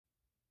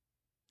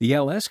The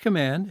ls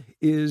command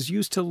is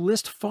used to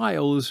list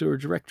files or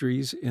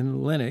directories in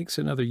Linux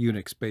and other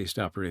Unix-based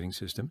operating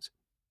systems.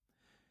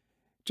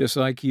 Just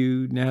like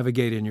you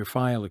navigate in your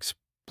File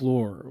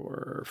Explorer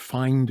or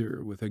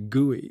Finder with a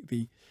GUI,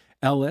 the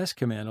ls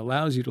command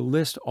allows you to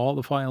list all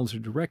the files or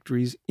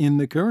directories in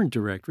the current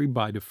directory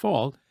by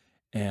default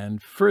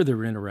and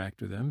further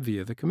interact with them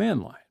via the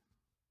command line.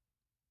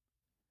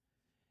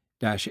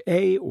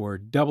 -A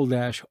or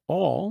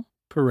 ~all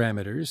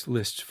parameters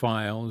lists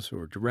files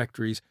or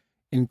directories,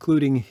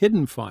 including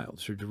hidden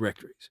files or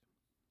directories.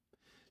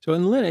 So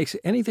in Linux,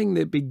 anything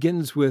that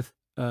begins with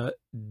a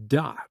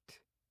dot,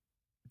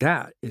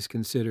 that is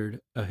considered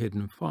a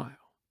hidden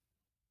file.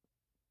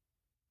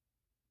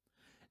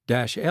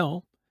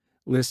 -L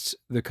lists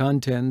the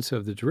contents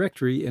of the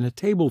directory in a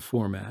table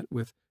format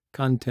with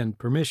content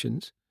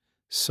permissions,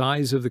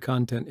 size of the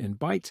content in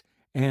bytes,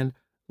 and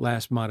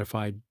last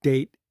modified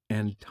date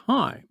and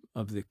time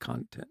of the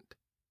content.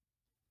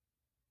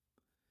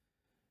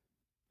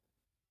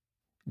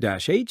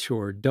 -H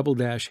or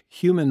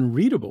 ~human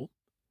readable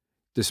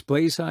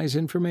display size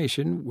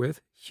information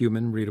with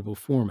human readable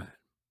format.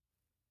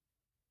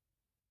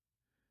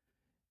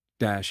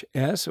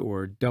 -S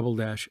or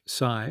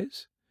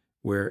 ~size,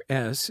 where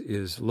S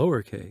is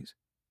lowercase,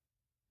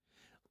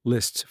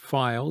 lists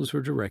files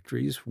or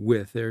directories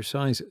with their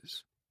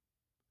sizes.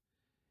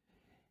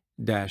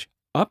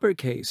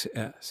 -uppercase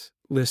S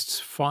lists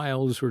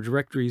files or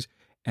directories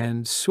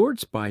and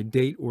sorts by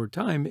date or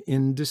time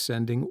in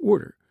descending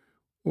order,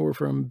 or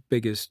from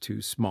biggest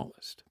to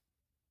smallest.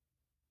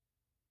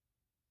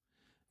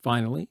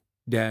 Finally,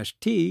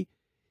 -T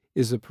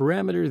is a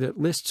parameter that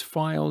lists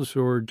files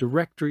or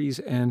directories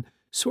and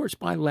sorts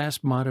by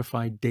last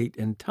modified date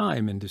and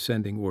time in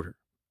descending order,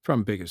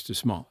 from biggest to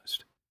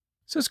smallest.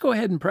 So let's go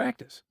ahead and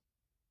practice.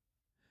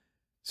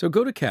 So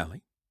go to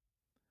Kali,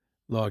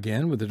 log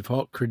in with the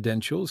default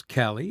credentials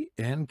Kali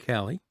and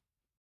Kali.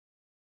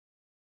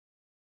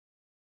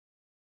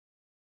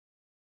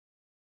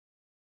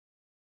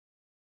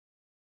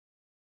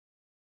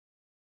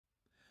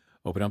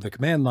 Open up the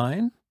command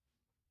line.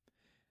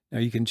 Now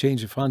you can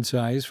change the font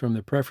size from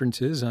the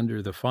preferences under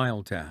the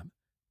File tab.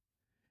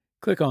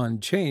 Click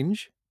on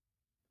Change.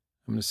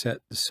 I'm going to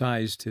set the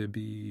size to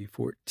be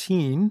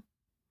 14.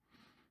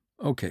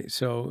 Okay,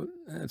 so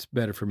that's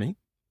better for me.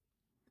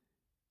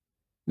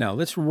 Now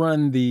let's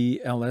run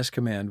the ls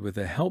command with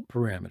the help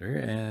parameter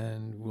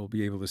and we'll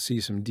be able to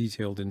see some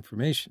detailed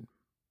information.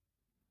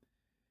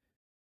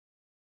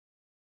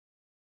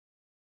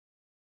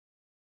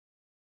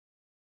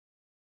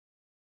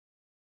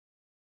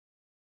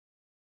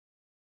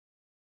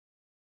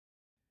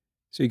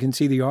 So you can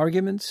see the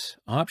arguments,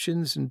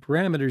 options, and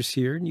parameters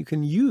here, and you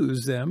can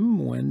use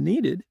them when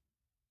needed.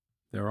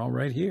 They're all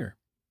right here.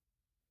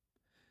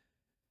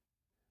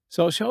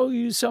 So I'll show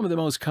you some of the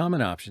most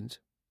common options.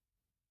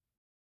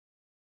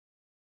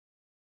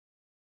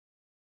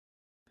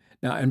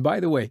 Now, and by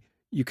the way,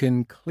 you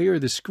can clear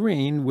the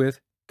screen with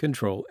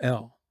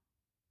Control-L.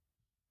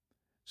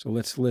 So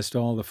let's list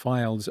all the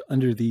files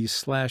under the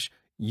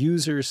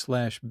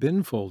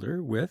 /user/bin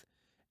folder with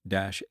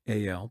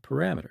 -al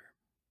parameter.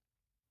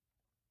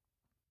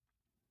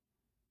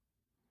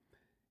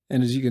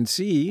 And as you can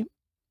see,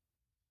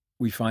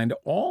 we find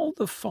all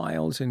the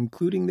files,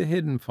 including the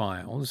hidden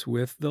files,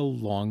 with the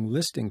long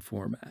listing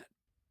format.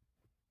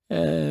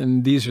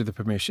 And these are the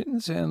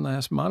permissions and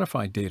last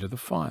modified date of the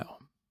file.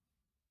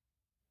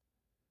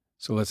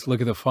 So let's look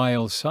at the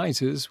file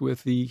sizes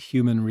with the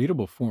human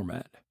readable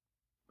format.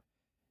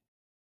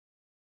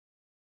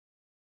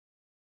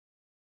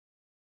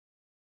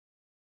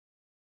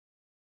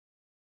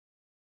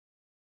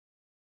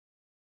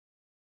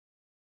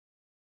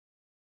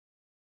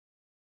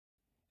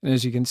 And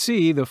as you can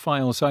see, the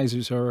file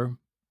sizes are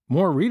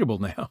more readable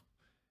now.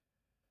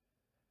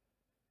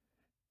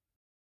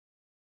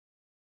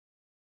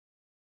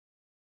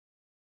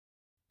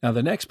 Now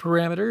the next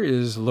parameter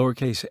is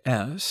lowercase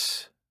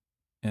s,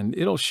 and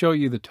it'll show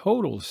you the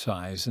total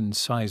size and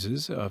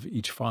sizes of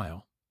each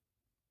file.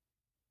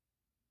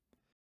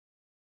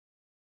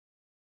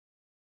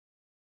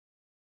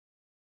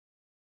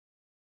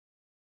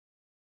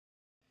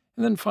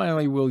 And then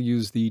finally, we'll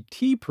use the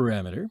T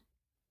parameter.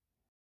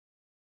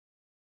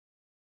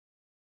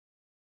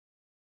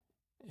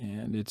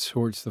 And it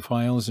sorts the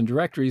files and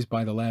directories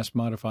by the last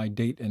modified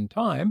date and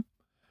time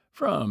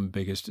from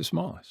biggest to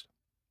smallest.